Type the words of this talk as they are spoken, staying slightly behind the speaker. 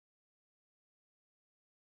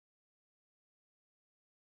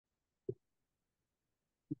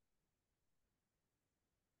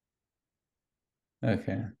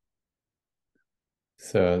Okay.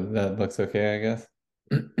 So that looks okay, I guess.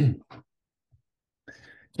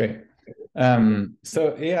 Great.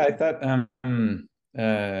 So yeah, I thought I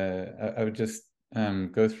would just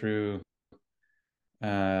go through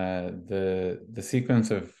the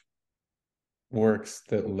sequence of works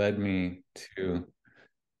that led me to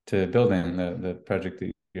building the project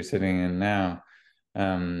that you're sitting in now.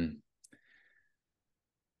 Um,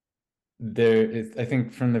 there is, I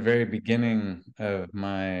think, from the very beginning of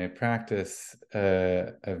my practice,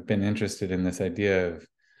 I've been interested in this idea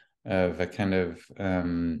of a kind of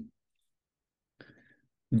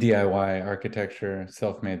DIY architecture,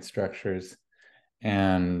 self-made structures,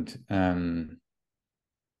 and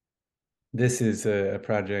this is a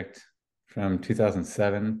project from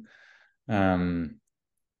 2007. Um,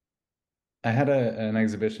 I had an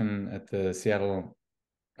exhibition at the Seattle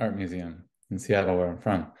Art Museum in Seattle, where I'm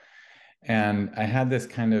from, and I had this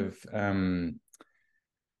kind of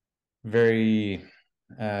very,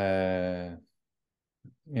 you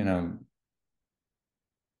know,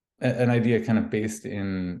 an idea kind of based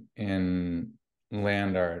in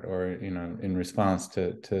land art, or in response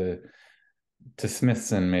to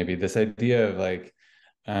Smithson, maybe this idea of like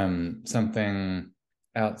something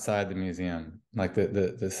outside the museum, like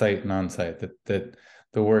the site non-site, that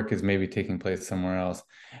the work is maybe taking place somewhere else.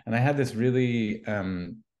 And I had this really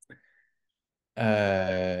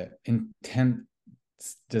intense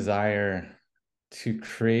desire to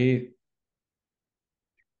create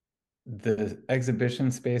the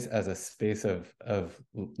exhibition space as a space of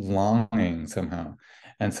longing somehow.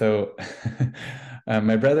 And so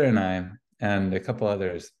my brother and I and a couple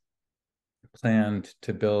others planned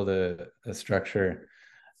to build a structure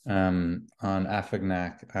on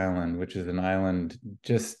Afognak Island, which is an island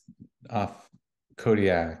just off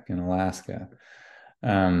Kodiak in Alaska.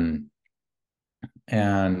 Um,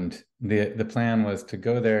 and the plan was to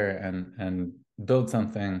go there and build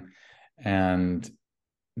something, and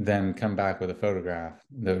then come back with a photograph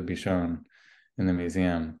that would be shown in the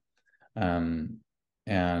museum, um,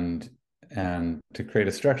 and and to create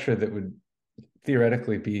a structure that would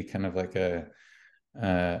theoretically be kind of like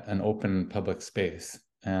an open public space.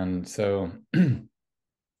 And so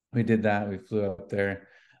we did that. We flew up there.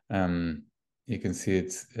 You can see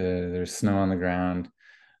there's snow on the ground.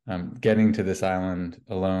 Getting to this island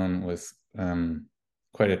alone was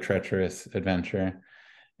quite a treacherous adventure.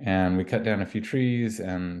 And we cut down a few trees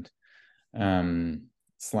and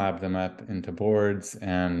slabbed them up into boards,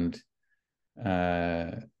 and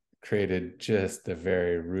created just a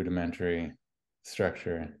very rudimentary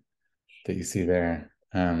structure that you see there.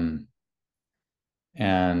 And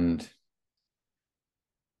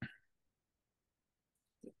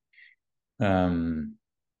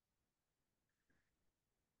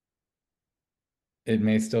it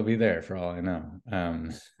may still be there for all I know.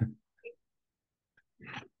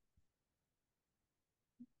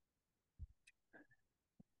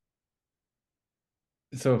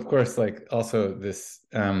 So of course, like also this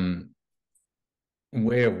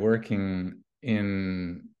way of working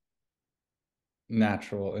in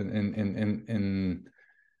natural in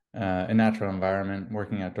a natural environment,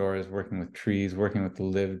 working outdoors, working with trees, working with the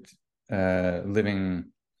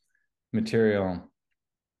living material,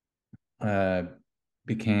 uh,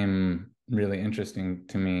 became really interesting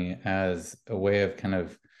to me as a way of kind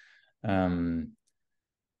of um,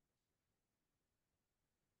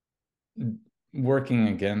 working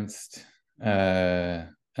against an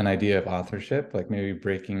idea of authorship, like maybe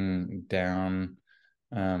breaking down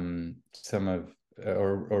some of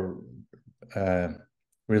or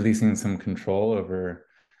releasing some control over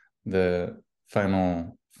the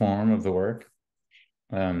final form of the work.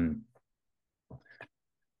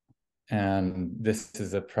 And this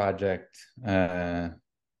is a project for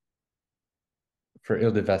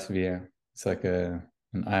Ile de Vesvia. It's like an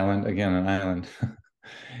island, again, an island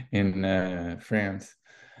in France.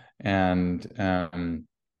 And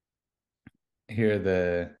here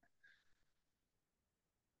the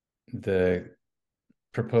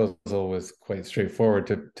proposal was quite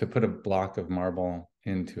straightforward, to put a block of marble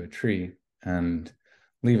into a tree and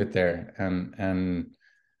leave it there. And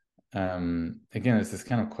again, it's this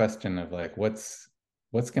kind of question of like, what's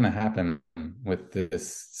going to happen with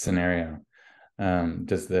this scenario?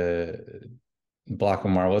 Does the block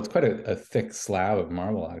of marble, it's quite a thick slab of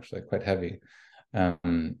marble, actually, quite heavy.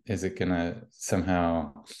 Is it going to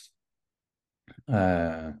somehow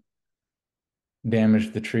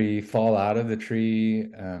damage the tree, fall out of the tree?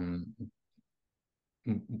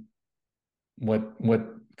 What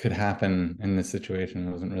could happen in this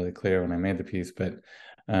situation wasn't really clear when I made the piece, but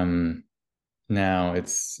now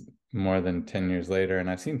it's more than 10 years later, and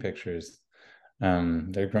I've seen pictures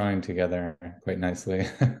They're growing together quite nicely.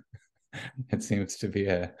 It seems to be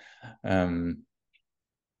um,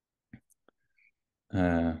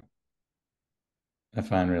 uh, a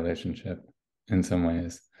fine relationship in some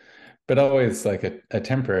ways, but always like a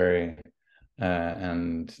temporary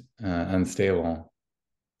and unstable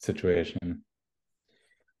situation.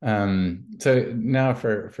 So now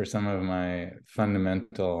for some of my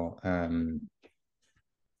fundamental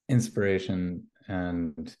inspiration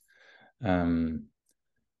and um,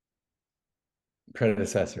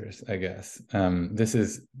 predecessors, I guess. This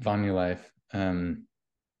is Von Life from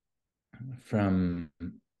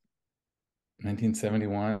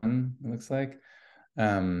 1971, it looks like.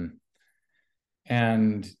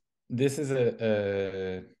 And this is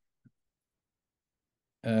a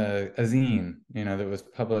zine, that was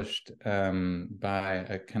published by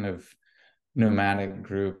a kind of nomadic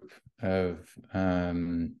group of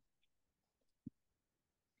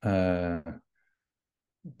uh,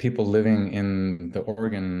 people living in the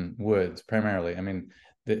Oregon woods primarily. I mean,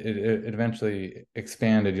 it eventually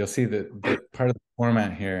expanded. You'll see that part of the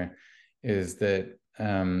format here is that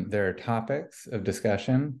there are topics of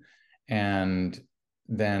discussion and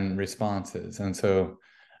then responses. And so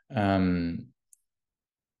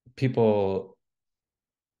people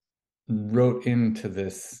wrote into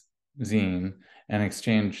this zine and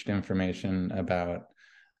exchanged information about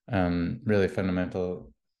really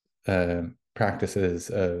fundamental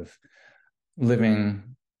practices of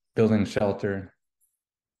living, building shelter,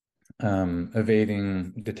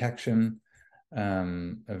 evading detection,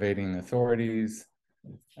 evading authorities.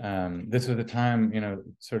 This was a time,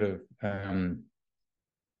 sort of,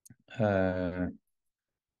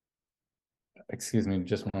 excuse me,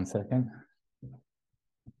 just one second.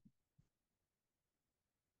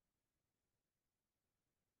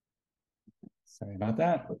 Sorry about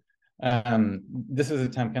that. This is a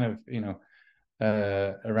time kind of,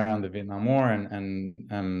 around the Vietnam War and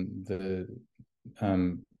the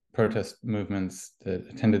protest movements that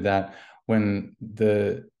attended that, when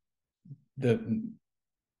the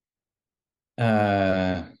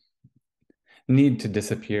need to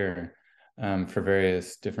disappear for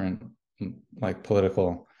various different like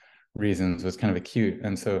political reasons was kind of acute.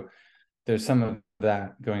 And so there's some of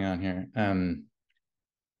that going on here. And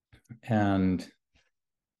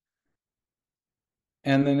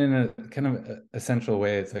then in a kind of essential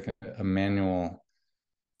way, it's like a manual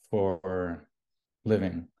for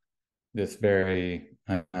living this very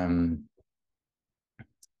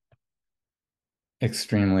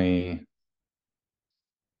extremely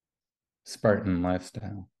Spartan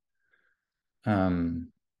lifestyle.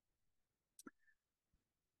 And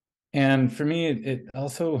for me, it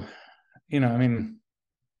also, I mean,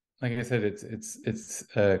 like I said, it's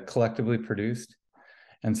collectively produced,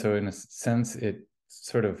 and so in a sense, it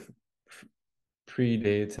sort of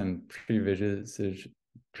predates and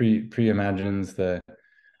pre-imagines the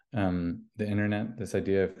internet. This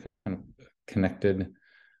idea of kind of connected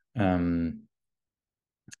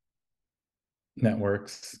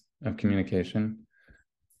networks of communication,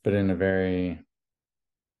 but in a very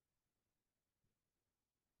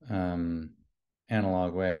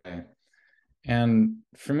analog way. And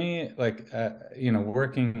for me, like,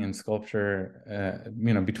 working in sculpture,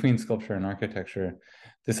 between sculpture and architecture,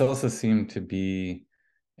 this also seemed to be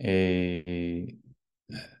a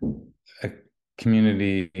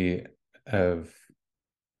community of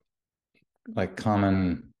like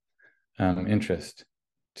common interest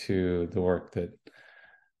to the work that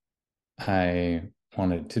I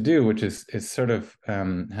wanted to do, which is sort of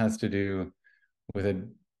has to do with a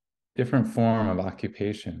different form of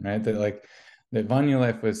occupation, right? That Von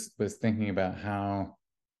Life was thinking about how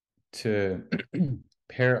to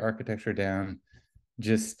pare architecture down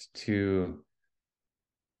just to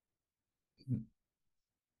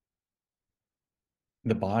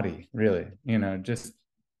the body, really, just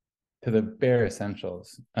to the bare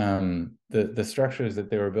essentials. The structures that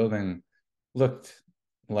they were building looked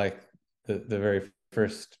like the very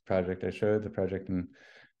first project I showed, the project in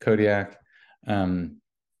Kodiak.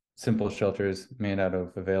 Simple shelters made out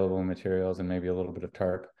of available materials and maybe a little bit of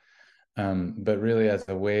tarp, but really as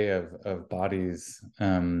a way of bodies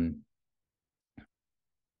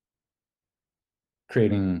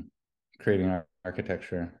creating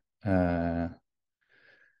architecture. And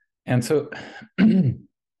so in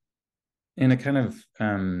a kind of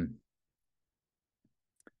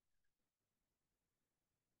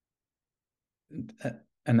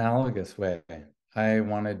analogous way, I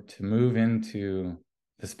wanted to move into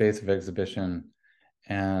the space of exhibition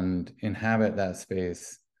and inhabit that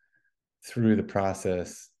space through the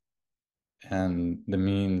process and the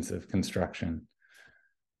means of construction,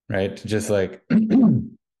 right? To just like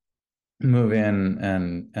move in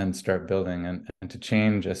and start building and to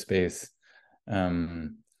change a space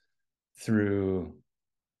um, through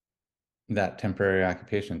that temporary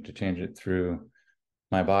occupation, to change it through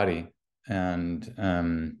my body, and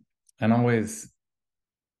always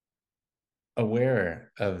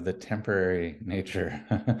aware of the temporary nature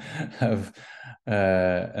of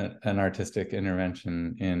an artistic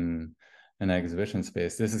intervention in an exhibition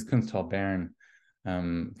space. This is Kunst Beim,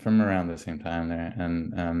 from around the same time there,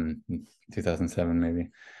 and 2007 maybe.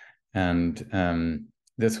 And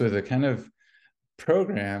this was a kind of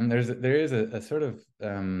program. There is a sort of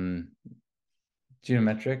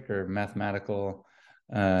geometric or mathematical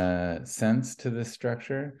sense to this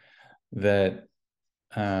structure that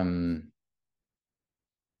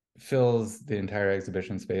fills the entire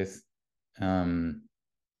exhibition space,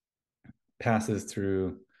 passes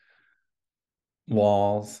through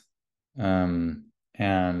walls,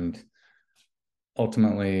 and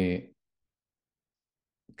ultimately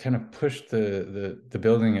kind of pushed the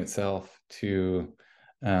building itself to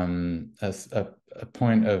a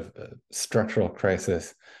point of structural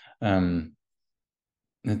crisis.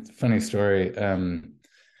 It's a funny story.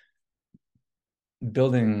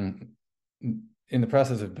 Building in the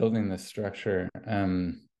process of building this structure, at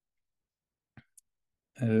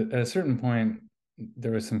a certain point,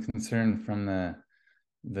 there was some concern from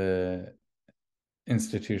the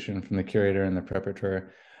institution, from the curator and the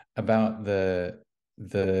preparator, about the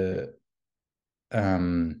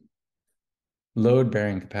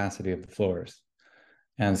load-bearing capacity of the floors.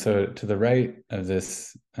 And so to the right of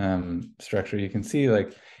this structure, you can see,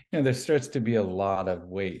 like, there starts to be a lot of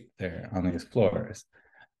weight there on these floors.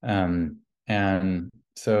 And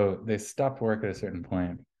so they stopped work at a certain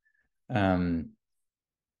point, and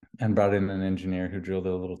brought in an engineer who drilled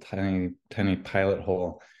a little tiny pilot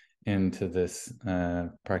hole into this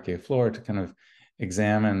parquet floor to kind of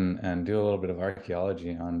examine and do a little bit of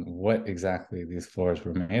archaeology on what exactly these floors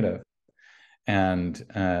were made of. And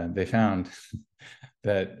they found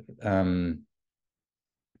that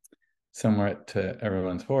somewhat to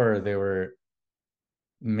everyone's horror, they were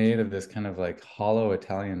made of this kind of like hollow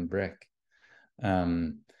Italian brick.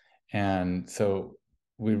 And so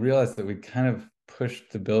we realized that we kind of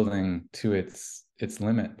pushed the building to its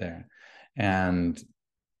limit there, and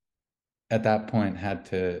at that point had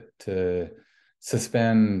to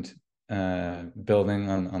suspend building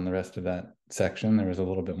on the rest of that section. There was a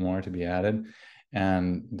little bit more to be added,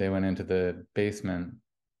 and they went into the basement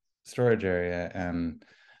storage area and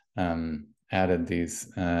added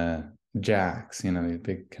these jacks, these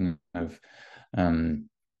big kind of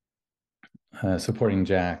supporting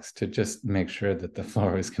jacks, to just make sure that the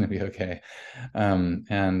floor was going to be okay. And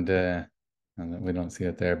we don't see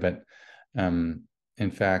it there, but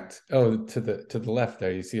in fact, to the left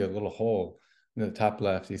there, you see a little hole. In the top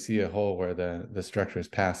left, you see a hole where the structure is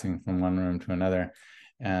passing from one room to another,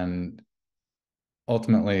 and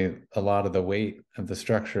ultimately, a lot of the weight of the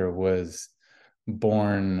structure was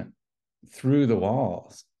borne through the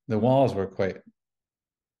walls. The walls were quite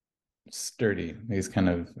sturdy. These kind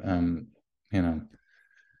of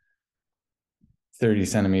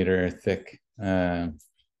 30-centimeter thick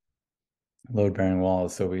load-bearing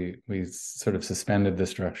walls. So we sort of suspended the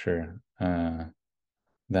structure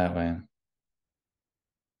that way.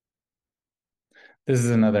 This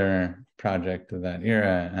is another project of that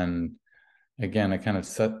era, and again, a kind of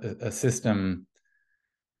a system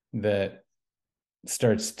that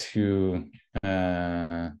starts to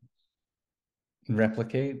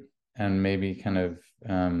replicate and maybe kind of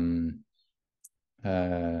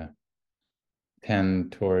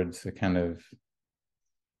tend towards a kind of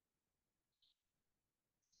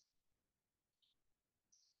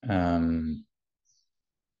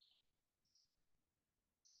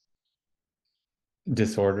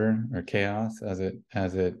disorder or chaos as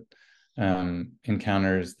it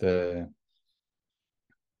encounters the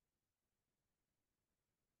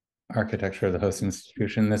architecture of the host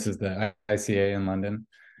institution. This is the ICA in London,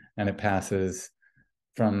 and it passes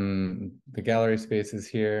from the gallery spaces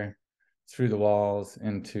here through the walls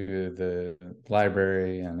into the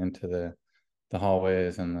library and into the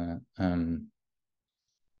hallways and the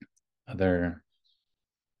other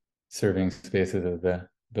serving spaces of the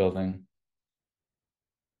building.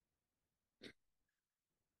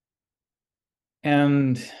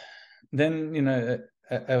 And then,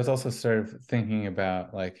 I was also sort of thinking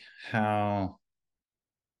about like how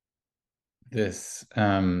this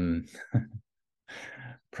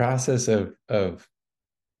process of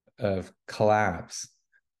collapse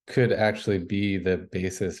could actually be the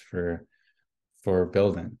basis for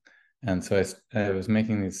building. And so I was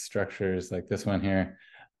making these structures like this one here,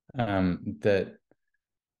 that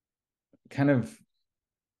kind of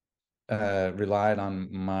relied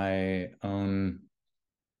on my own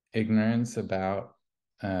ignorance about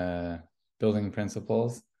building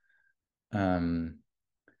principles.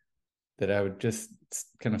 That I would just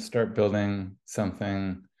kind of start building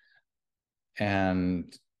something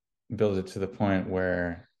and build it to the point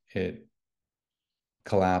where it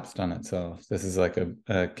collapsed on itself. This is like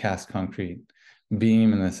a cast concrete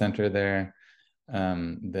beam in the center there,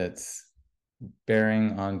 that's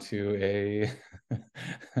bearing onto a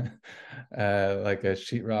like a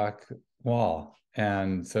sheetrock wall.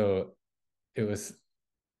 And so it was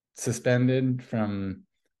suspended from,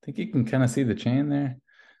 I think you can kind of see the chain there.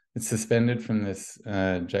 It's suspended from this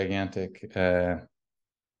gigantic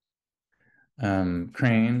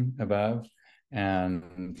crane above.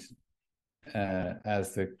 And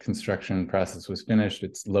as the construction process was finished,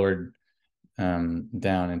 it's lowered down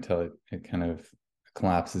until it kind of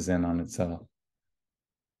collapses in on itself.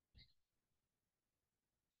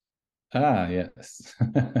 Ah, yes.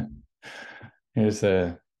 Here's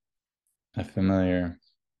a familiar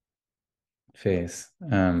face.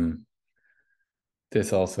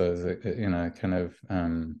 This also is kind of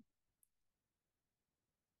an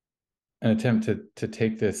attempt to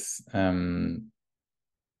take this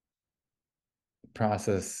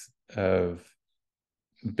process of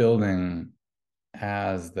building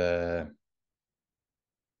as the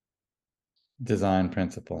design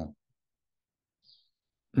principle,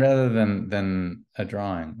 rather than a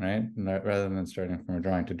drawing, right? Rather than starting from a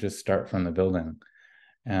drawing, to just start from the building.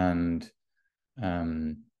 And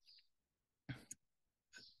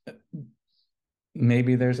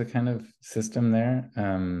maybe there's a kind of system there.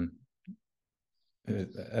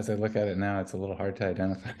 As I look at it now, it's a little hard to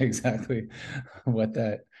identify exactly what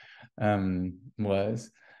that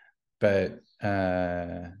was, but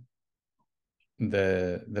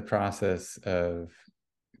the process of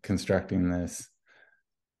constructing this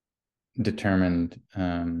determined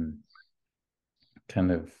kind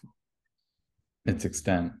of its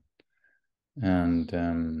extent. And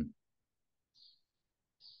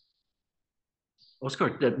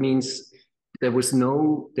Oscar, that means there was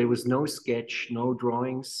no sketch, no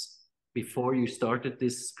drawings before you started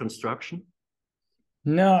this construction?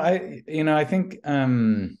 no, I think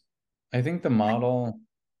the model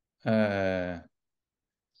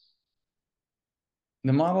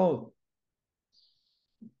the model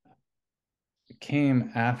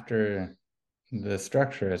came after the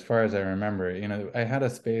structure, as far as I remember. I had a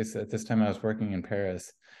space at this time. I was working in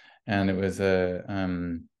Paris, and it was a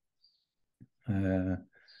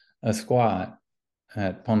squat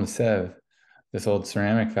at Pont de Sèvres, this old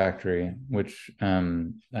ceramic factory, which I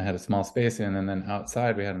had a small space in, and then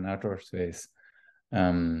outside we had an outdoor space,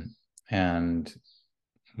 and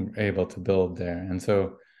were able to build there. And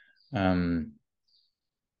so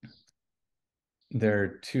there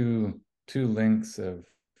are two links of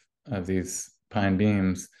these pine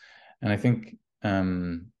beams, and I think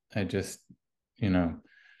I just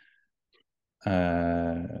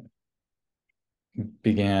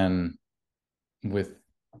began with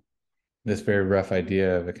this very rough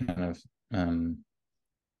idea of a kind of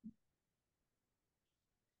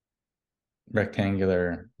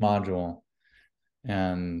rectangular module,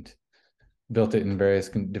 and built it in various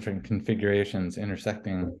different configurations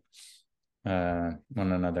intersecting one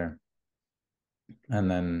another.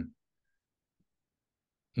 And then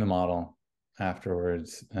the model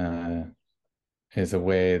afterwards is a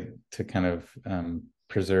way to kind of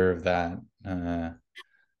preserve that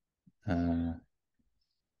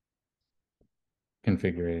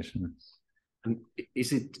configuration. And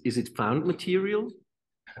is it found material?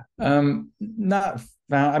 Not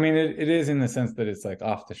found. I mean, it is in the sense that it's like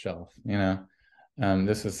off the shelf,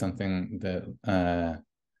 This was something that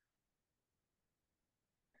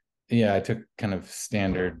yeah, I took kind of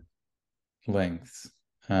standard lengths,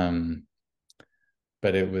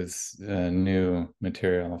 but it was new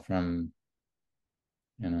material from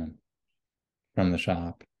the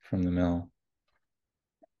shop, from the mill.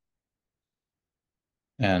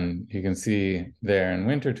 And you can see there in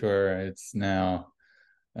Winterthur, it's now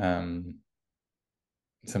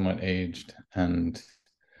somewhat aged and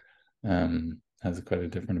has quite a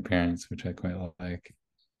different appearance, which I quite like.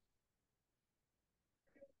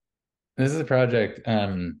 This is a project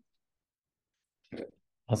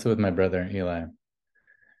also with my brother Eli,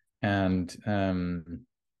 and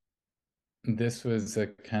this was a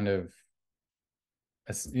kind of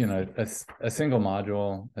a single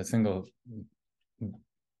module, a single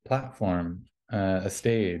platform, a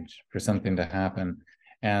stage for something to happen.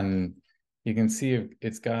 And you can see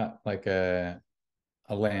it's got like a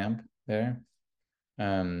lamp there,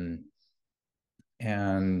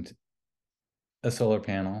 and a solar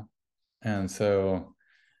panel. And so,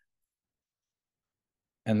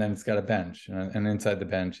 and then it's got a bench, and inside the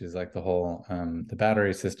bench is like the whole the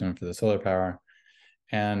battery system for the solar power.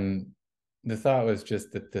 And the thought was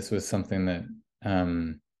just that this was something that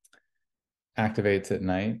activates at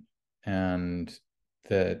night, and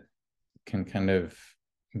that can kind of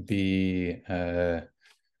be an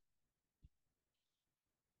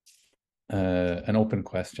open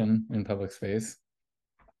question in public space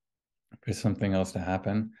for something else to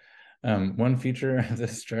happen. One feature of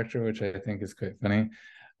this structure, which I think is quite funny,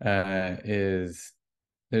 is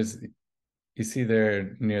you see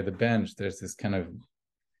there near the bench, there's this kind of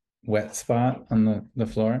wet spot on the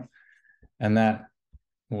floor. And that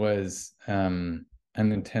was an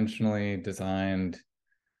intentionally designed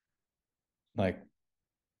like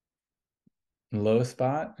low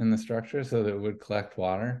spot in the structure so that it would collect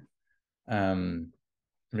water.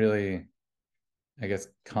 Really, I guess,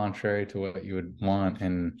 contrary to what you would want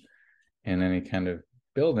in any kind of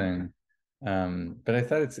building. But I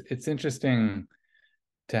thought it's interesting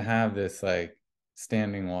to have this like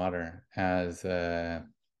standing water as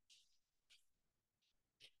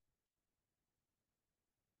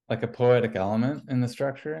like a poetic element in the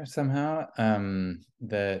structure somehow,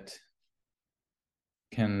 that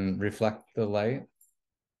can reflect the light.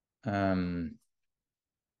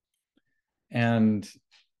 And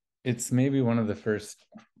it's maybe one of the first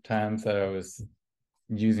times that I was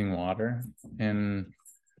using water in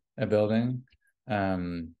a building.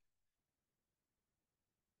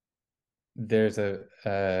 There's I'm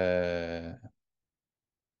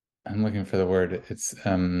looking for the word. It's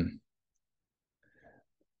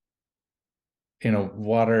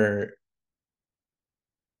water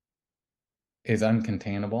is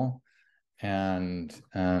uncontainable, and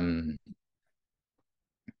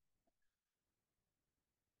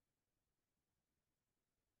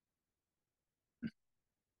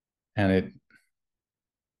it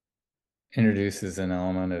introduces an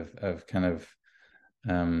element of kind of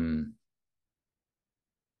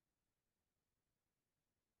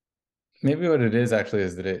maybe what it is actually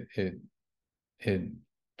is that it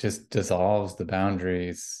just dissolves the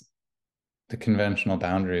boundaries, the conventional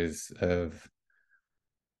boundaries of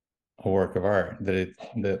a work of art.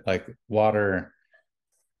 That like water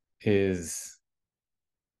is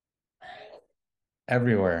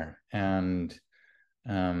everywhere, and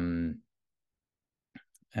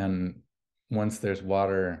once there's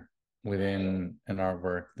water within an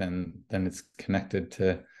artwork, then it's connected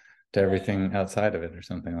to everything outside of it, or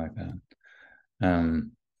something like that.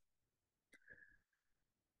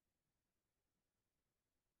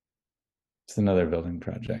 It's another building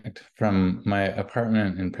project from my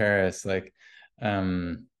apartment in Paris. Like,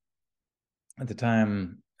 at the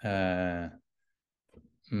time, my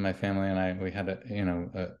family and I, we had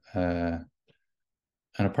an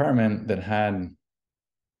apartment that had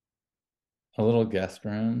a little guest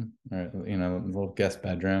room, or a little guest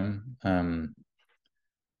bedroom,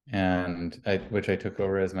 which I took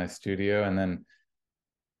over as my studio, and then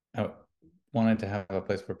I wanted to have a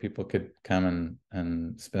place where people could come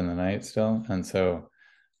and spend the night still. And so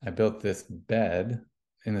I built this bed.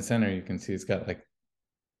 In the center, you can see it's got like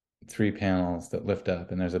 3 panels that lift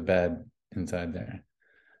up, and there's a bed inside there.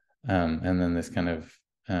 And then this kind of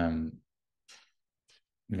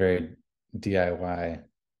very DIY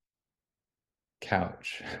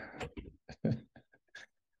couch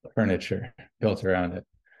furniture built around it,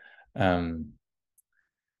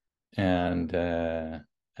 and a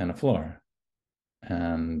floor.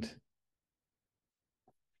 And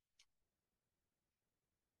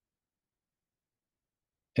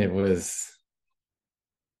it was,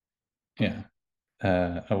 yeah,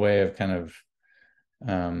 a way of kind of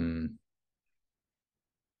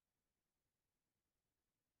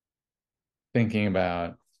thinking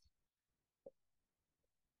about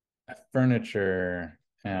furniture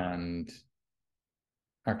and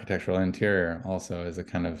architectural interior also as a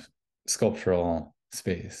kind of sculptural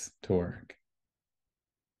space to work.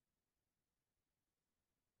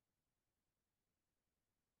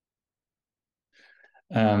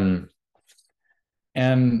 And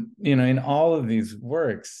in all of these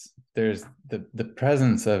works, there's the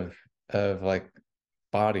presence of like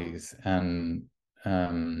bodies and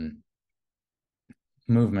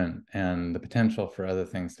movement, and the potential for other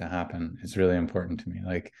things to happen is really important to me.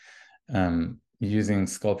 Like, using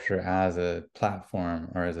sculpture as a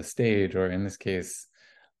platform, or as a stage, or in this case,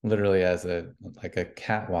 literally as a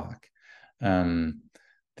catwalk.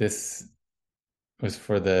 This was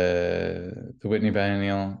for the Whitney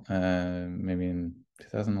Biennial, maybe in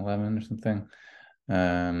 2011 or something.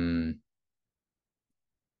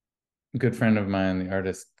 good friend of mine, the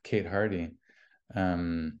artist Kate Hardy,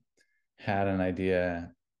 um, had an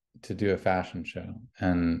idea to do a fashion show,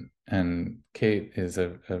 and Kate is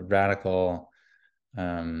a radical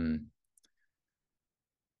um,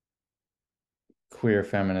 queer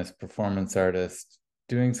feminist performance artist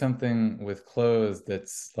doing something with clothes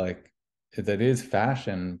that's like that is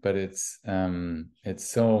fashion, but it's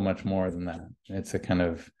so much more than that. It's a kind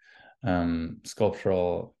of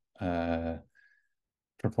sculptural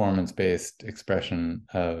performance-based expression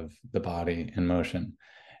of the body in motion.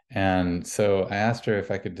 And so I asked her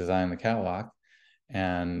if I could design the catwalk,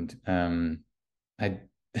 and I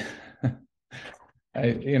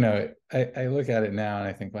I look at it now and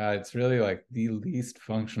I think, wow, it's really like the least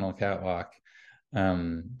functional catwalk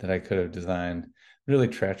that I could have designed. Really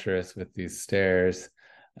treacherous with these stairs,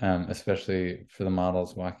 especially for the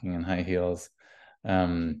models walking in high heels.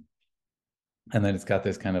 Um, and then it's got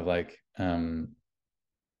this kind of like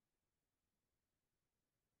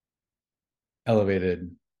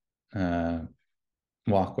elevated uh,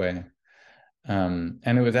 walkway. And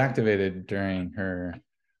it was activated during her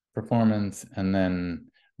performance and then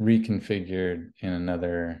reconfigured in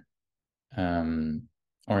another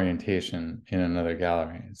orientation in another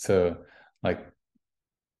gallery. So like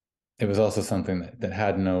it was also something that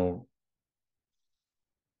had no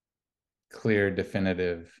clear,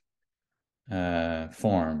 definitive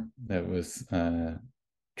form, that was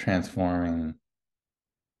transforming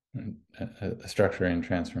a structure in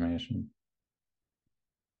transformation.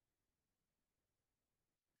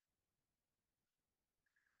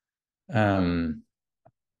 Um,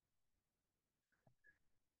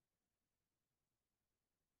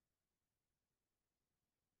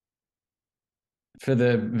 for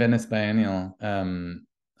the Venice Biennial,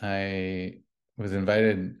 I was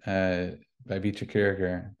invited by Beecher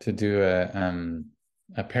Kierkegaard to do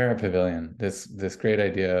a para-pavilion. This great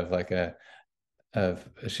idea of like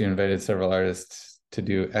she invited several artists to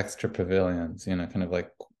do extra pavilions, kind of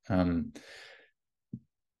like um,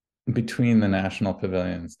 between the national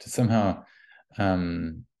pavilions to somehow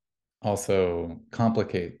um, also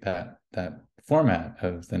complicate that format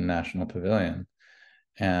of the national pavilion.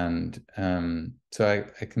 And so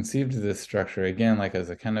I conceived of this structure again, like as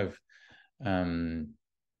a kind of um,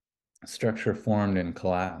 structure formed in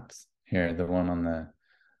collapse. Here, the one on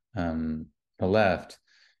the left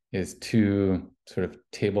is two sort of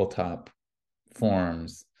tabletop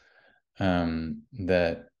forms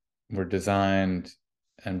that were designed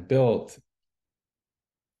and built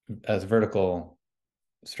as vertical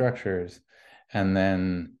structures and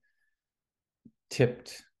then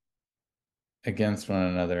tipped against one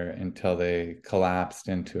another until they collapsed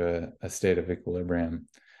into a state of equilibrium,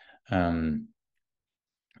 um,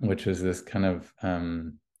 which was this kind of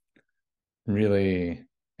really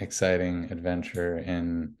exciting adventure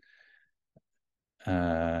in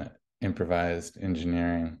improvised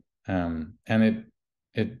engineering. And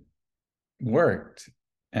it worked.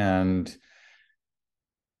 And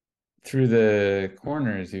through the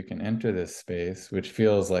corners, you can enter this space, which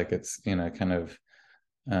feels like it's, kind of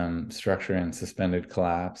structure in suspended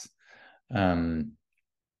collapse. And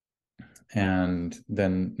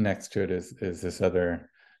then next to it is this other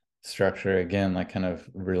structure, again, like kind of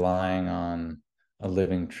relying on a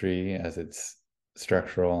living tree as its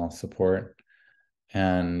structural support.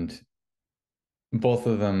 And both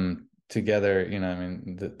of them together, I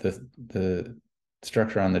mean, the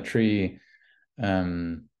structure on the tree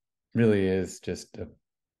really is just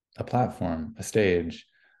a platform, a stage,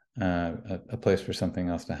 a place for something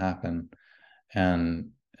else to happen.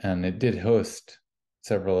 And it did host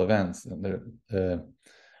several events. The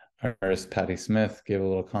artist Patti Smith gave a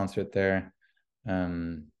little concert there.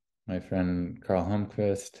 My friend Carl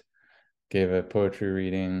Holmquist gave a poetry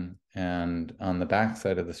reading, and on the back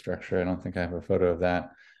side of the structure, I don't think I have a photo of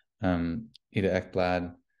that, Ida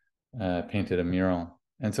Ekblad painted a mural.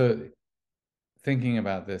 And so thinking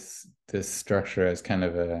about this structure as kind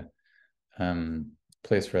of a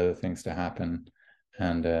place for other things to happen,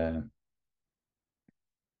 and a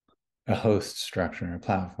host structure, a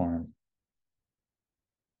platform.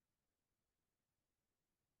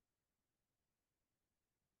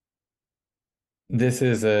 This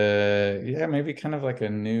is maybe kind of like a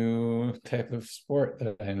new type of sport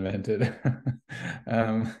that I invented.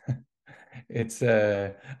 um, it's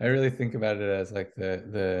I really think about it as like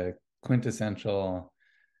the quintessential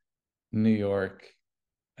New York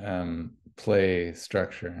play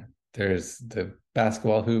structure. There's the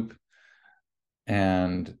basketball hoop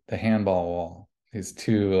and the handball wall. These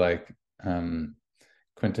two like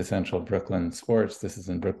quintessential Brooklyn sports. This is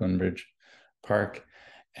in Brooklyn Bridge Park.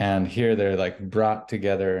 And here they're like brought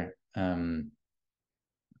together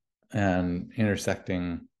and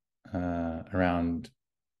intersecting around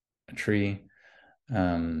a tree,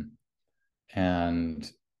 and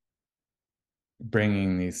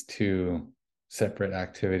bringing these two separate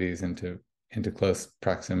activities into close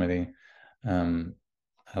proximity.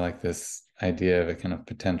 I like this idea of a kind of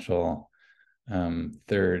potential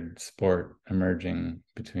third sport emerging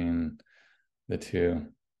between the two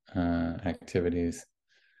activities.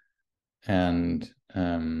 And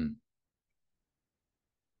then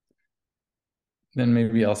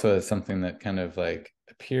maybe also as something that kind of like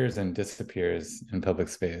appears and disappears in public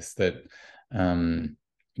space, that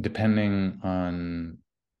depending on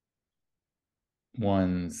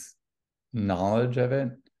one's knowledge of it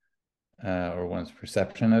or one's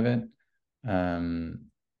perception of it,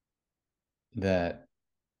 that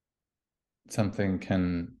something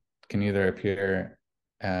can either appear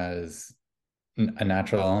as a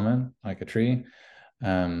natural element like a tree,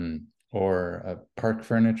 or a park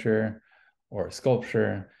furniture or a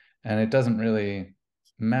sculpture, and it doesn't really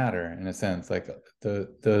matter in a sense. Like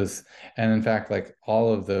those, and in fact, like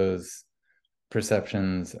all of those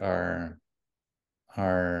perceptions are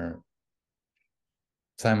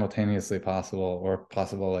simultaneously possible, or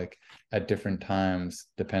possible like at different times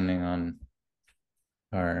depending on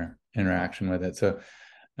our interaction with it. So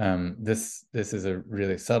this is a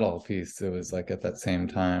really subtle piece. It was like at that same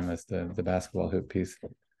time as the basketball hoop piece.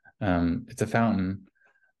 It's a fountain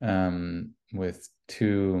with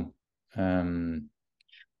two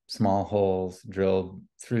small holes drilled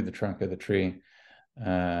through the trunk of the tree,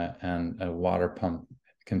 and a water pump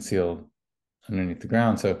concealed underneath the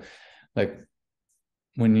ground. So like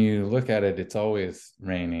when you look at it, it's always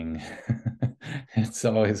raining. It's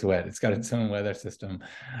always wet. It's got its own weather system,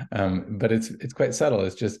 but it's quite subtle.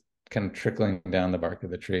 It's just kind of trickling down the bark of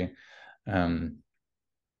the tree, and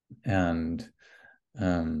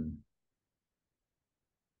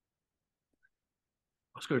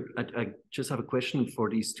Oscar, I just have a question for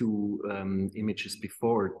these two images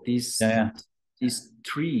before. yeah. These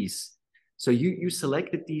trees. So you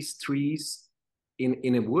selected these trees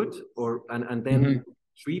in a wood, or and then Mm-hmm.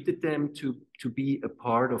 treated them to be a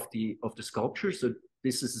part of the sculpture. So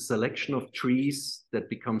this is a selection of trees that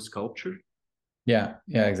become sculpture. Yeah,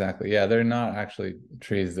 exactly. Yeah, they're not actually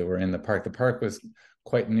trees that were in the park. The park was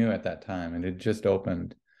quite new at that time, and it just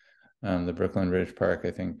opened. The Brooklyn Ridge Park,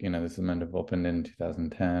 I think, this might have opened in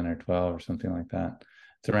 2010 or 12 or something like that.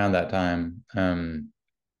 It's around that time.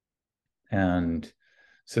 And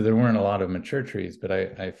so there weren't a lot of mature trees, but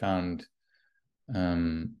I found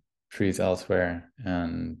trees elsewhere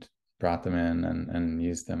and brought them in and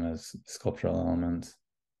used them as sculptural elements.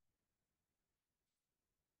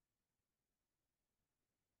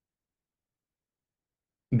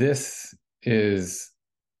 This is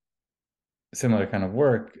similar kind of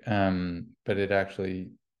work, but it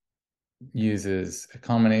actually uses a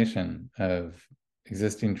combination of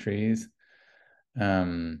existing trees,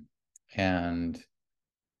 and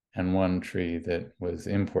one tree that was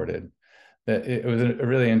imported. That it was a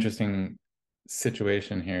really interesting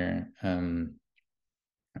situation here.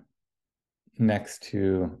 Next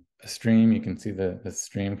to a stream, you can see the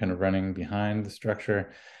stream kind of running behind the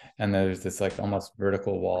structure, and there's this like almost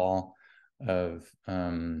vertical wall of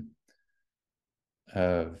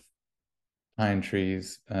of pine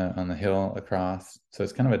trees on the hill across. So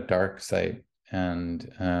it's kind of a dark site, and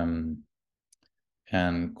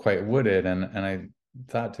quite wooded. And I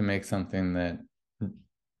thought to make something that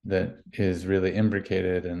is really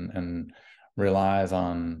imbricated and relies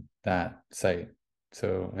on that site.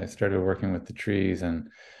 So I started working with the trees and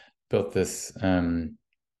built this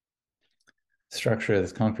structure,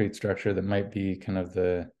 this concrete structure that might be kind of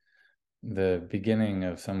the beginning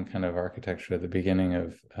of some kind of architecture, the beginning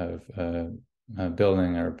of a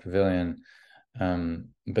building or a pavilion,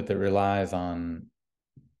 but that relies on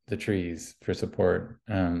the trees for support.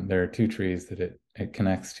 There are two trees that it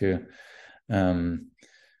connects to,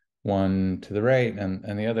 one to the right,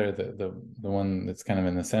 and the other, the one that's kind of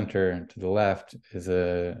in the center to the left, is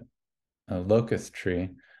a locust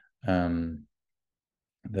tree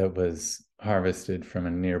that was harvested from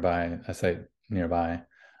a site nearby,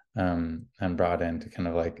 and brought in to kind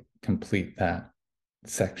of like complete that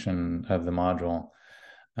section of the module.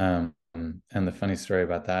 And the funny story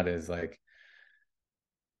about that is like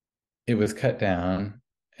it was cut down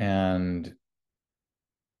and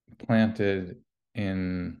planted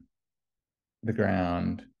in the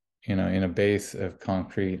ground, in a base of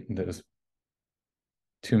concrete that was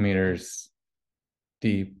 2 meters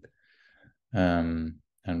deep, and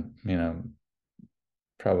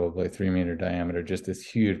probably 3-meter diameter, just this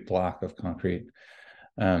huge block of concrete,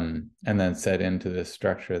 and then set into this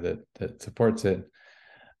structure that supports it.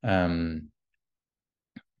 And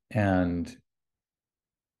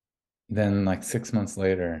then like 6 months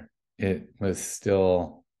later, it was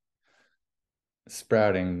still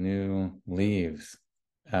sprouting new leaves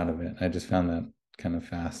out of it. I just found that kind of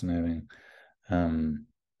fascinating, that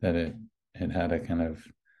it had a kind of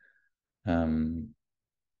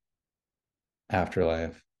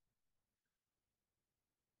afterlife.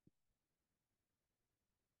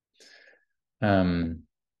 Um,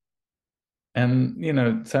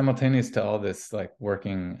 and simultaneous to all this like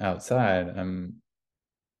working outside, I'm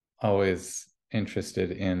always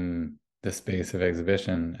interested in the space of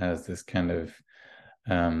exhibition as this kind of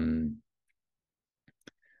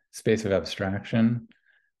space of abstraction,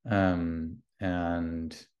 and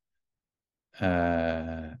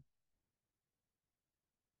uh,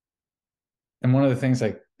 one of the things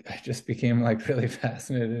I just became like really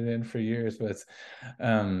fascinated in for years was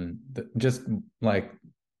just like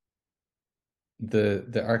the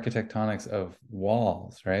architectonics of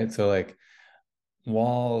walls, right? So like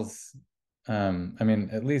walls, I mean,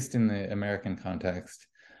 at least in the American context,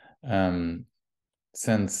 um,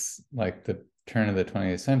 since like the turn of the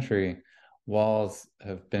 20th century, walls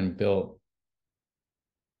have been built,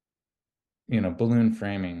 balloon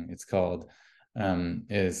framing, it's called,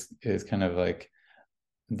 is kind of like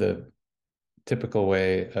the typical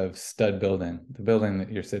way of stud building. The building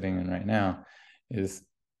that you're sitting in right now is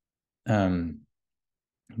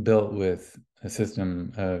built with a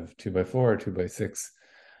system of 2x4, 2x6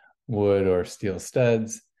 wood or steel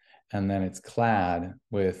studs, and then it's clad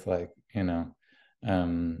with like in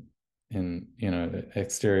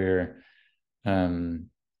exterior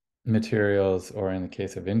materials, or in the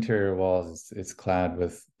case of interior walls, it's clad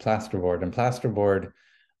with plasterboard. And plasterboard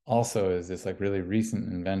also is this like really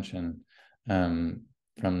recent invention, from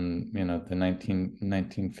the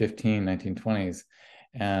 1915, 1920s,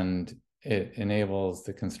 and it enables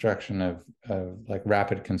the construction of like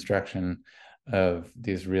rapid construction of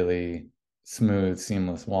these really smooth,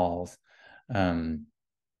 seamless walls.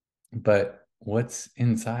 But what's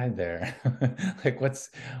inside there? Like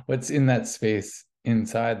what's in that space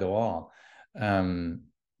inside the wall?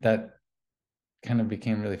 That kind of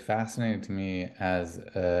became really fascinating to me as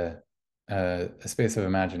a space of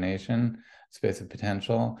imagination, space of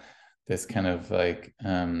potential, this kind of like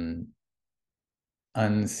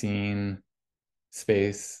unseen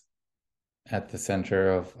space at the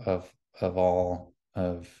center of all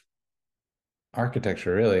of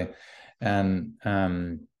architecture, really. And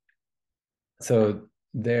so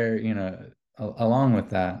there, along with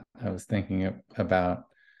that, I was thinking about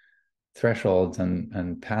thresholds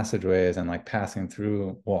and passageways, and like passing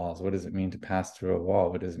through walls. What does it mean to pass through a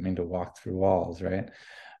wall? What does it mean to walk through walls, right?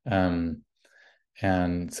 Um,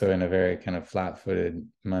 and so in a very kind of flat-footed,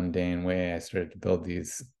 mundane way, I started to build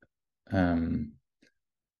these um,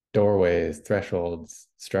 doorways, thresholds,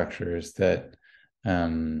 structures that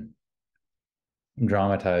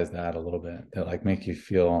dramatize that a little bit, that like make you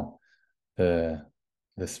feel the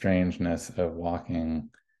strangeness of walking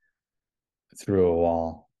through a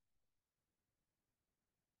wall.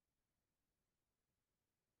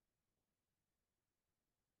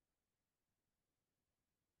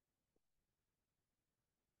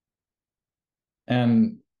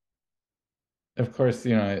 And of course,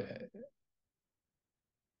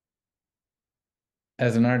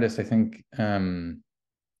 as an artist, I think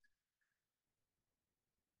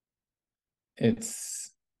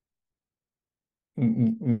it's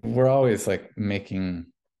we're always like making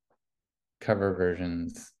cover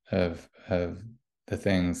versions of the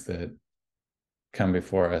things that come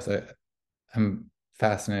before us. I'm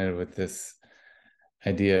fascinated with this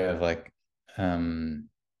idea of like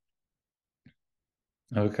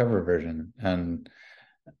of a cover version, and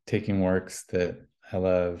taking works that I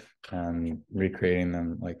love and recreating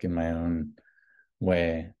them like in my own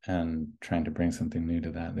way, and trying to bring something new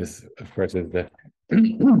to that. This, of course, is the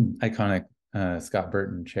iconic Scott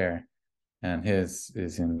Burton chair, and his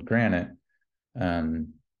is in granite.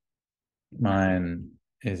 Mine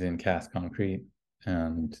is in cast concrete,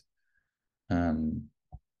 and um,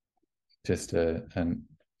 just a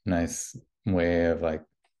nice way of like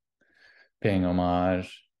paying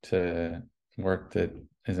homage to work that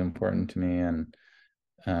is important to me, and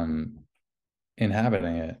um,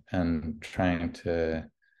 inhabiting it and trying to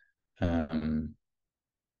um,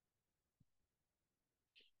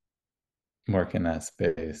 work in that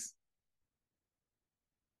space.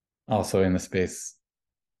 Also in the space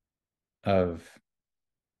of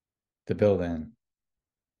the building,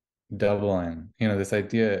 doubling, this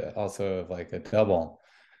idea also of like a double,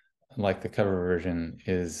 like the cover version,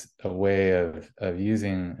 is a way of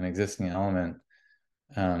using an existing element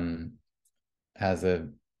as a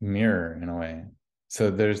mirror in a way.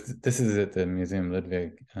 So this is at the Museum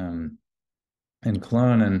Ludwig in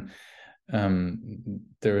Cologne, and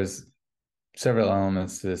there was several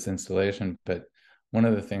elements to this installation, but one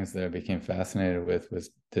of the things that I became fascinated with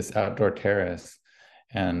was this outdoor terrace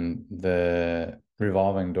and the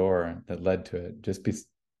revolving door that led to it. Just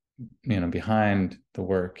behind the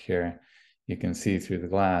work here, you can see through the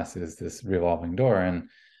glass is this revolving door,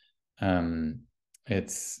 and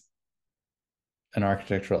it's an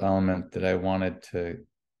architectural element that I wanted to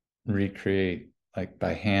recreate like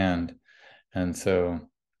by hand. And so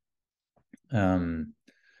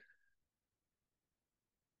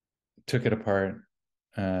took it apart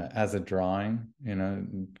as a drawing,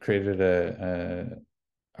 created a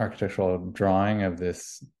architectural drawing of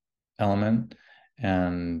this element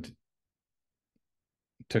and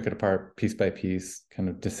took it apart piece by piece, kind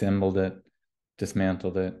of disassembled it,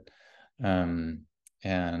 dismantled it,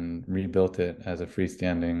 and rebuilt it as a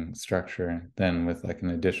freestanding structure, then with like an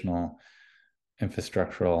additional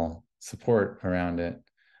infrastructural support around it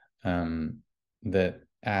that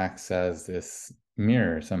acts as this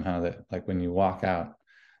mirror somehow, that like when you walk out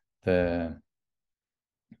the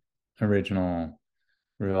original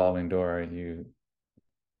revolving door, you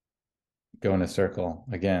go in a circle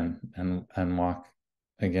again and walk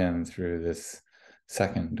again through this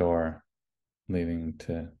second door leading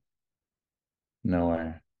to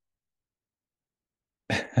nowhere.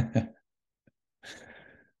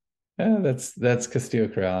 Yeah, that's Castillo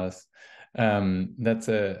Corrales. That's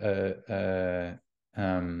a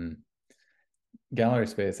gallery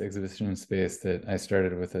space, exhibition space that I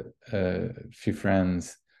started with a few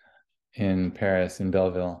friends in Paris, in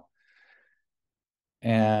Belleville.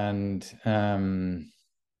 And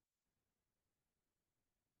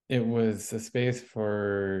it was a space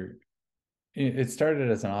it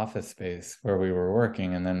started as an office space where we were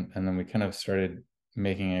working, and then we kind of started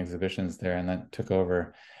making exhibitions there, and that took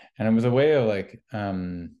over. And it was a way of like,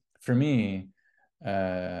 for me,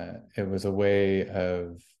 it was a way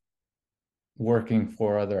of working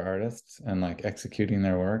for other artists and like executing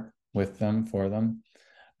their work with them, for them.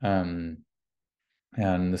 And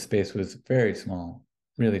the space was very small,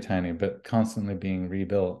 really tiny, but constantly being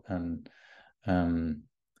rebuilt and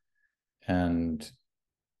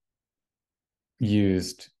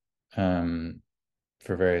used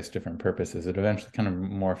for various different purposes. It eventually kind of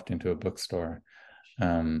morphed into a bookstore.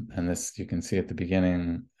 And this, you can see at the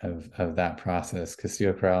beginning of that process,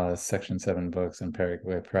 Castillo Corrales, Section 7 Books, and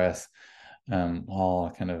Paraguay Press,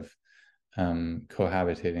 all kind of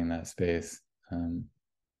cohabitating that space.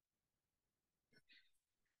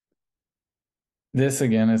 This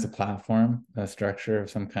again is a platform, a structure of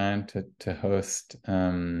some kind to host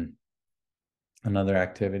another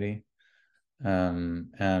activity,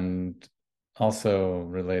 and also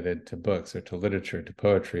related to books or to literature, to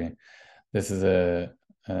poetry. This is a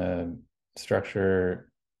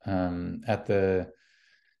structure at the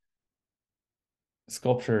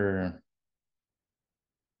sculpture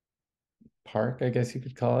park, I guess you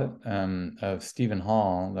could call it, of Stephen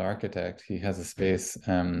Hall, the architect. He has a space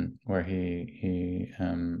where he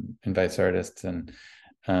invites artists, and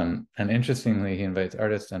interestingly, he invites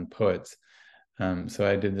artists and poets. So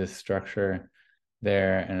I did this structure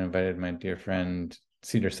there and invited my dear friend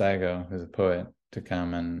Cedar Saigo, who's a poet, to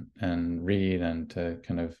come and read and to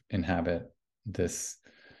kind of inhabit this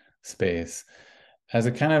space as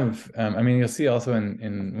a kind of, I mean, you'll see also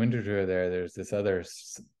in Winterthur there's this other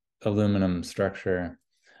aluminum structure,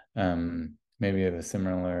 maybe of a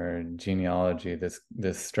similar genealogy,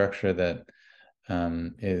 this structure that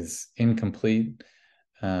is incomplete,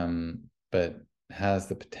 but has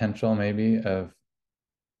the potential maybe of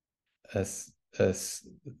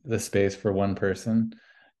the space for one person.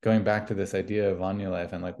 Going back to this idea of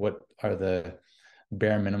life and like, what are the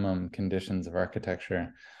bare minimum conditions of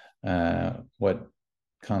architecture? What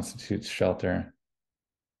constitutes shelter?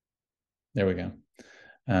 There we go.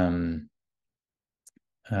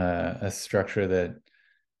 A structure that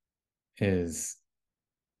is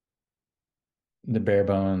the bare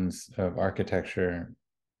bones of architecture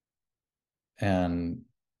and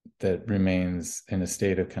that remains in a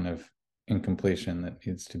state of kind of incompletion that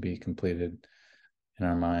needs to be completed in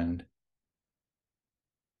our mind.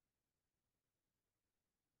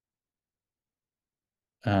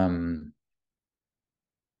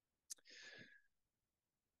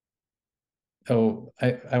 Oh,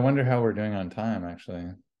 I wonder how we're doing on time, actually.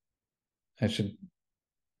 I should.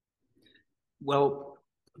 Well,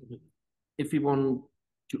 if we want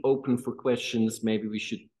to open for questions, maybe we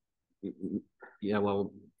should, yeah,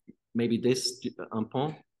 well, maybe this en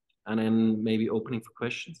point, and then maybe opening for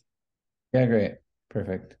questions. Yeah, great.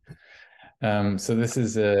 Perfect. So this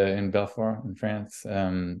is in Belfort in France,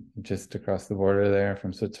 just across the border there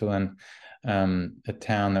from Switzerland, a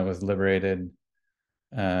town that was liberated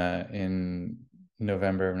in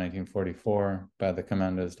November of 1944 by the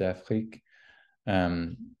Commandos d'Afrique.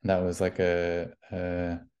 That was like a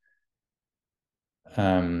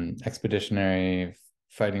expeditionary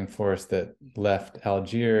fighting force that left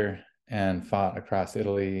Algiers and fought across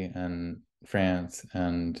Italy and France,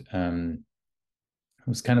 and it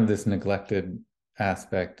was kind of this neglected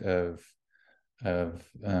aspect of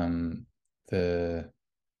the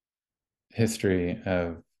history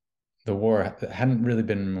of the war that hadn't really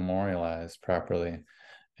been memorialized properly.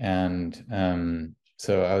 And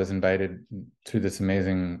so I was invited to this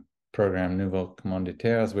amazing program, Nouveaux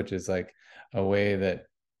Commanditaires, which is like a way that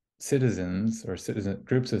citizens or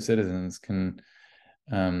groups of citizens can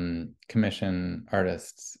commission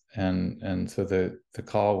artists. And so the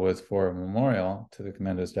call was for a memorial to the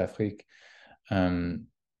Commandos d'Afrique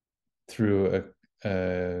through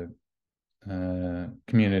a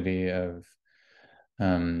community of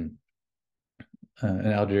an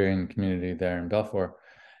Algerian community there in Belfort.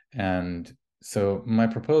 And so my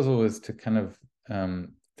proposal was to kind of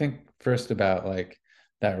think first about like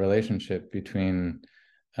that relationship between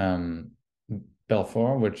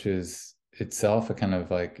Belfort, which is itself a kind of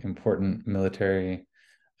like important military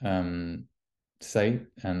site,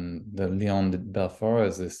 and the Lion de Belfort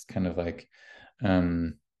is this kind of like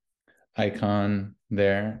icon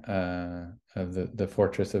there of the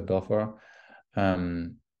fortress of Belfort,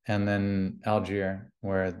 and then Algiers,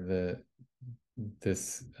 where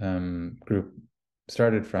this group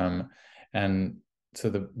started from, and so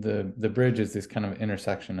the bridge is this kind of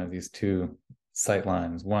intersection of these two sight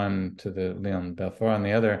lines, one to the Lion de Belfort, and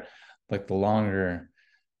the other like the longer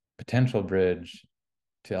potential bridge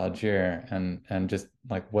to Algiers, and just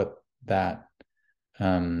like what that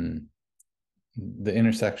the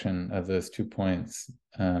intersection of those 2 points,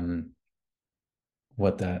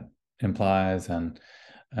 what that implies, and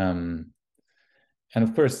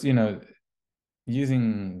of course, you know,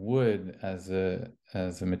 using wood as a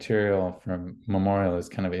material for memorial is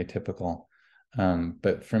kind of atypical,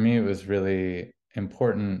 but for me it was really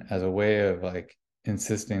important as a way of like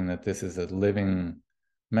insisting that this is a living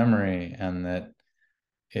memory and that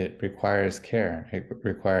it requires care, it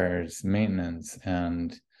requires maintenance,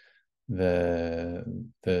 and the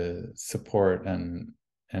support and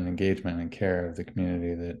engagement and care of the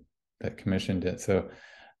community that commissioned it. So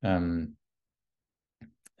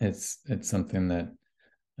it's something that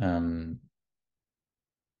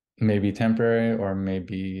may be temporary or may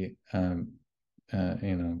be you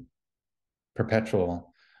know,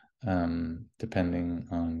 perpetual, depending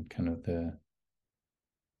on kind of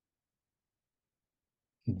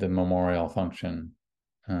the memorial function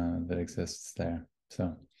that exists there.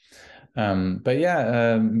 So but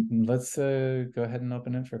yeah, let's go ahead and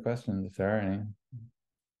open it for questions if there are any.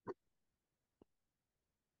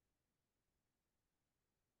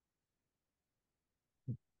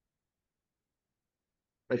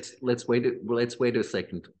 Let's wait a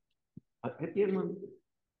second. Hat jemand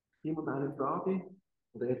eine Frage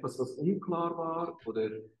oder etwas, was unklar war oder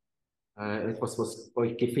etwas, was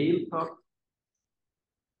euch gefehlt hat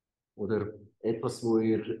oder etwas, wo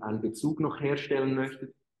ihr einen Bezug noch herstellen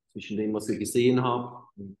möchtet zwischen dem, was ihr gesehen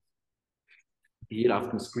habt, hier auf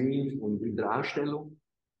dem Screen und in der Ausstellung?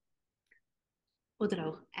 Oder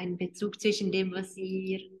auch einen Bezug zwischen dem, was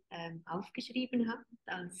ihr aufgeschrieben habt,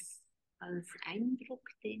 als Eindruck,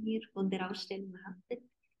 den ihr von der Ausstellung hattet,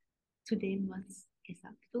 zu dem, was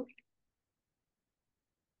gesagt wurde?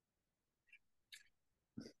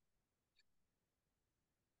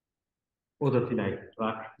 Oder vielleicht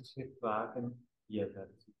praktische Fragen, die ihr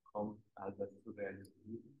dazu kommt, all das zu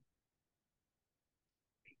realisieren.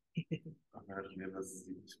 Mehr, was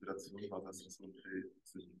die Inspiration war, das so für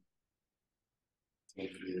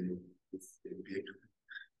das Objekt.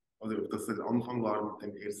 Also, ob das der Anfang war mit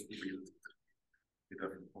dem ersten Bild, der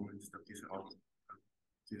gekommen ist auf diese Art,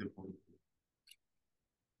 diese Punkt.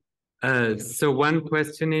 So one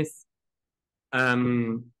question is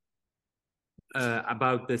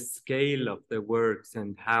about the scale of the works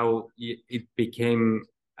and how it became,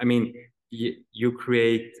 I mean, you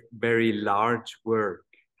create very large work,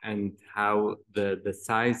 and how the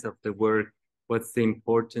size of the work, what's the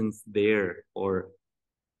importance there? Or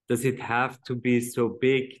does it have to be so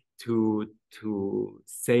big to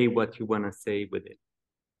say what you want to say with it?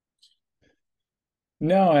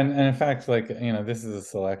 No, and in fact, like, you know, this is a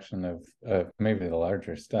selection of maybe the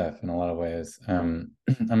larger stuff in a lot of ways. I'm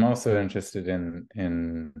also interested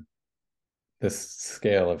in this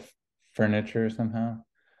scale of furniture somehow.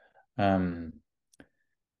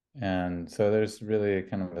 And so there's really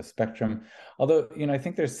kind of a spectrum. Although, you know, I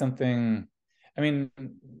think there's something, I mean,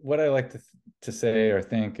 what I like to say or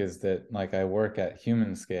think is that like I work at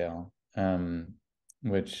human scale,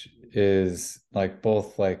 which is like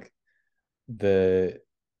both like the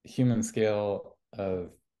human scale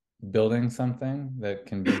of building something that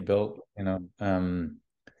can be built, you know,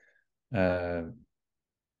 uh,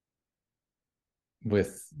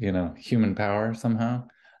 with, you know, human power somehow.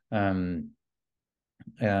 And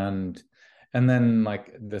then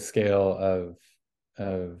like the scale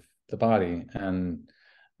of the body. And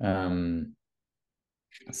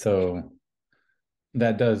so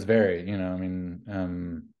that does vary, you know, I mean,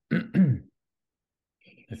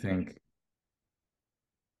 I think,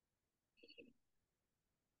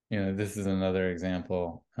 you know, this is another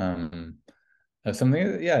example of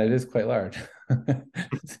something that, yeah, it is quite large.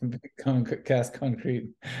 It's a big cast concrete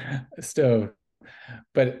stove,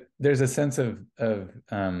 but there's a sense of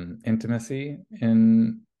intimacy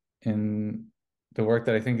in the work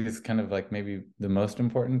that I think is kind of like maybe the most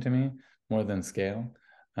important to me, more than scale.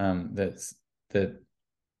 That's that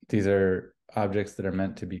these are objects that are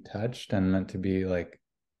meant to be touched and meant to be like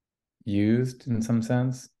used in some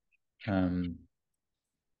sense,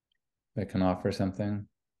 that can offer something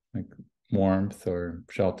like warmth or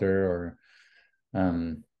shelter or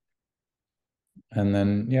and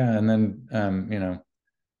then yeah, and then you know,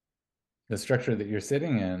 the structure that you're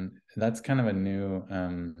sitting in, that's kind of a new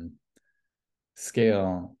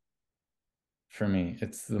scale for me.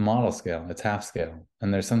 It's the model scale, it's half scale.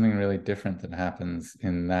 And there's something really different that happens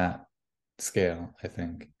in that scale, I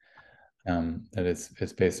think, that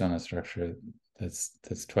it's based on a structure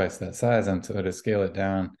that's twice that size. And so to scale it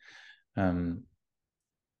down, I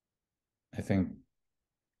think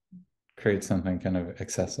creates something kind of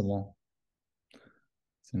accessible.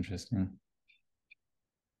 It's interesting.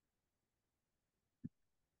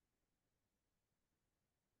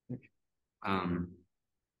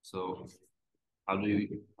 So how do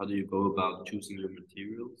you go about choosing your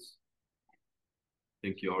materials? I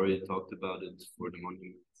think you already talked about it for the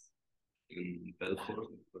monuments in Belfort.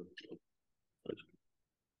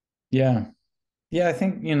 Yeah. Yeah, I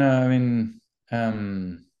think, you know, I mean,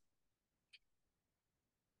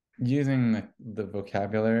 using the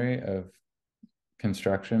vocabulary of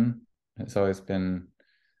construction has always been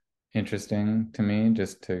interesting to me,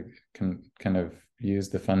 just to kind of use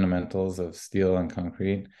the fundamentals of steel and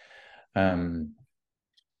concrete. But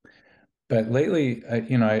lately,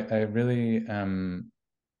 you know, I really am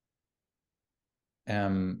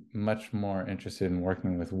much more interested in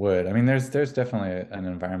working with wood. I mean, there's definitely an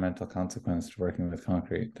environmental consequence to working with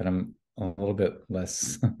concrete that I'm a little bit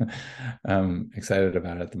less excited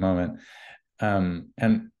about at the moment. And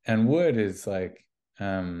wood is like,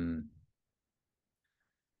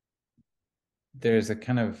 there's a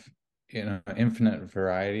kind of, you know, infinite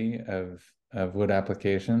variety of wood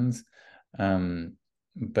applications.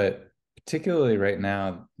 But particularly right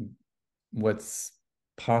now, what's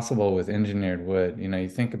possible with engineered wood, you know, you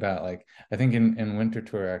think about like, I think in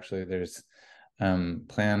Winterthur, actually, there's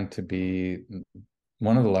planned to be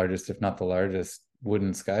one of the largest, if not the largest,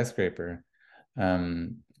 wooden skyscraper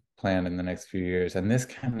planned in the next few years. And this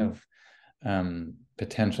kind of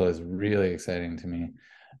potential is really exciting to me.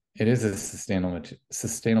 It is a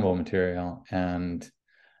sustainable material, and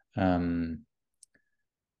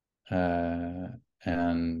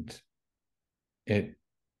it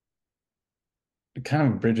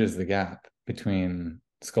kind of bridges the gap between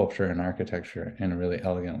sculpture and architecture in a really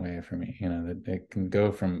elegant way for me. You know, that it can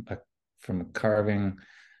go from a carving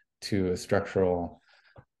to a structural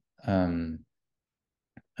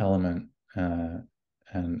element,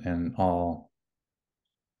 and all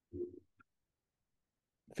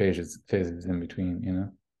phases in between, you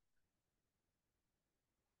know.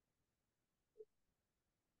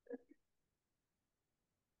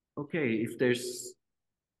 Okay, if there's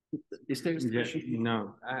is there a question? Yeah,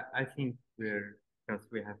 no, I think because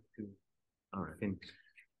we have to finish.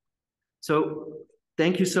 So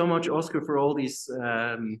thank you so much, Oscar, for all these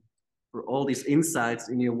insights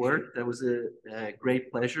in your work. That was a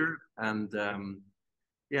great pleasure, and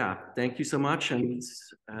yeah, thank you so much, and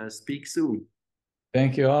speak soon.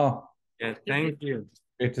 Thank you all. Yeah, thank you.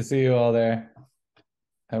 Great to see you all there.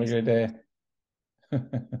 Have a great day.